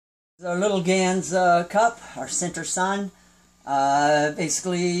Our little Gans cup, our center sun,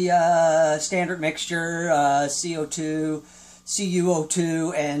 basically standard mixture, CO2,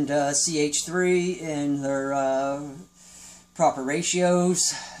 CuO2, and CH3 in their proper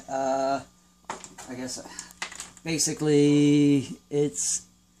ratios. I guess basically it's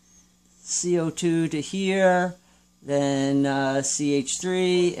CO2 to here, then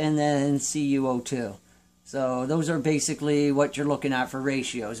CH3, and then CuO2. So those are basically what you're looking at for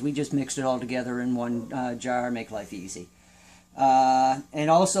ratios. We just mixed it all together in one jar, make life easy. And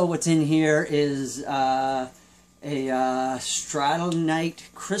also what's in here is a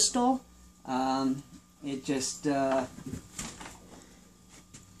stratonite crystal. It just, right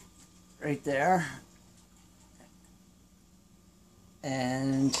there.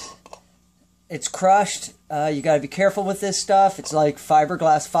 And it's crushed. You got to be careful with this stuff. It's like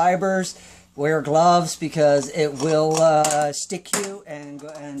fiberglass fibers. Wear gloves because it will stick you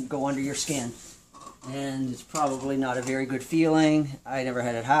and go under your skin. And it's probably not a very good feeling. I never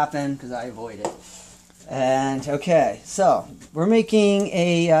had it happen because I avoid it. And okay, so we're making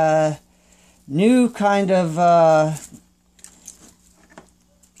a new kind of, I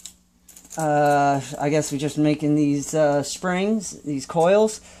guess we're just making these springs, these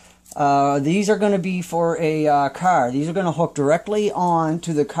coils. These are going to be for a car. These are going to hook directly on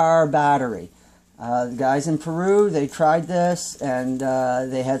to the car battery. The guys in Peru, they tried this and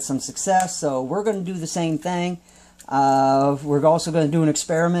they had some success, so we're going to do the same thing. We're also going to do an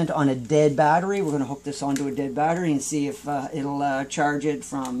experiment on a dead battery. We're going to hook this onto a dead battery and see if it'll charge it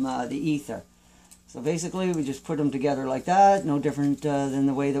from the ether. So basically we just put them together like that, no different than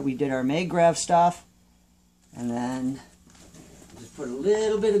the way that we did our magrav stuff. And then just put a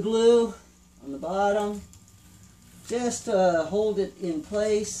little bit of glue on the bottom, just to hold it in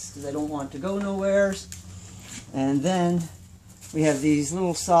place because I don't want it to go nowhere. And then we have these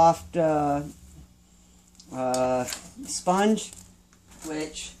little soft sponge,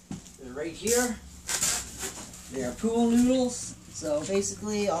 which is right here. They are pool noodles. So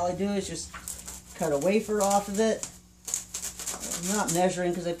basically all I do is just cut a wafer off of it. I'm not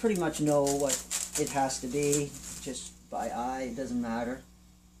measuring because I pretty much know what it has to be, just by eye, it doesn't matter.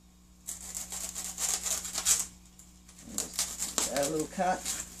 Just add a little cut,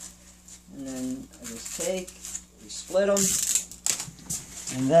 and then I just take, we split them,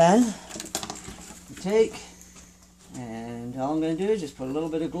 and then we take, and all I'm going to do is just put a little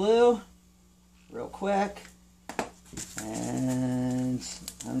bit of glue, real quick, and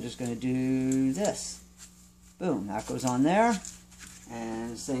I'm just going to do this. Boom, that goes on there,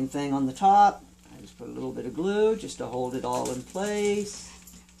 and same thing on the top. Just put a little bit of glue just to hold it all in place.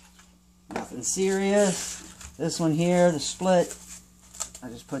 Nothing serious. This one here, the split, I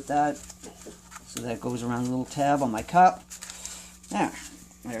just put that so that goes around the little tab on my cup.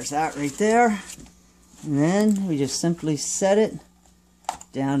 There's that right there. And then we just simply set it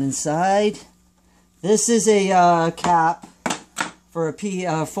down inside. This is a cap for a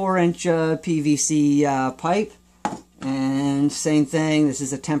 4-inch PVC pipe. And same thing, this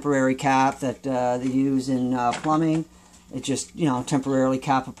is a temporary cap that they use in plumbing. It just, temporarily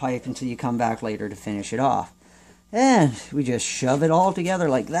cap a pipe until you come back later to finish it off. And we just shove it all together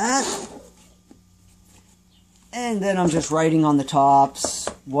like that. And then I'm just writing on the tops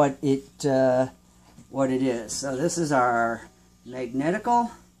what it is. So this is our magnetical.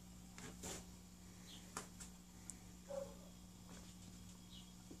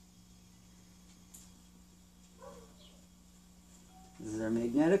 This is our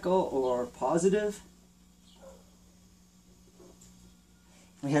magnetical or positive.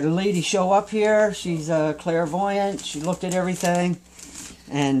 We had a lady show up here. She's clairvoyant. She looked at everything,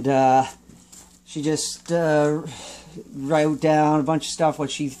 and she just wrote down a bunch of stuff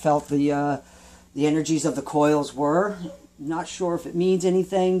what she felt the energies of the coils were. Not sure if it means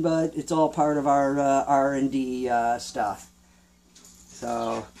anything, but it's all part of our R&D stuff.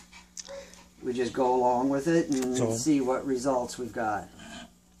 So we just go along with it and see what results we've got.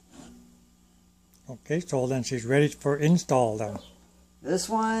 Okay, so then she's ready for install then. This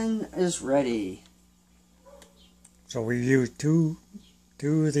one is ready. So we use two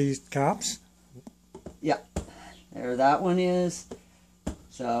of these caps? Yeah, there that one is.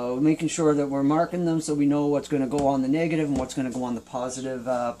 So making sure that we're marking them so we know what's going to go on the negative and what's going to go on the positive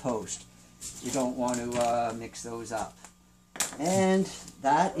post. You don't want to mix those up. And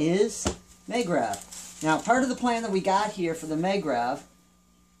that is magrav. Now, part of the plan that we got here for the magrav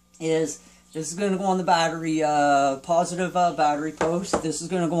is this is going to go on the battery positive battery post. This is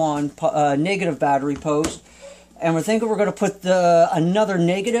going to go on negative battery post. And we're thinking we're going to put another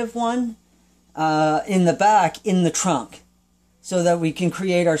negative one in the back in the trunk. so that we can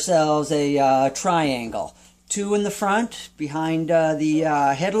create ourselves a triangle. 2 in the front behind the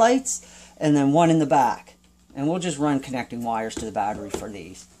headlights, and then 1 in the back. And we'll just run connecting wires to the battery for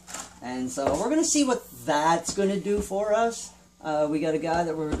these. And so we're going to see what that's going to do for us. We got a guy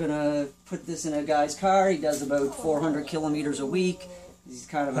that we're going to put this in a guy's car. He does about 400 kilometers a week. He's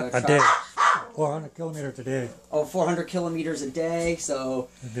kind of a day. 400 kilometers a day. Oh, 400 kilometers a day. So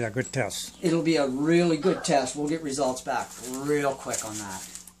it'll be a good test. It'll be a really good test. We'll get results back real quick on that.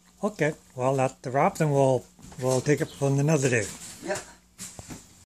 Okay. Well, that's the wrap, and we'll take it on another day.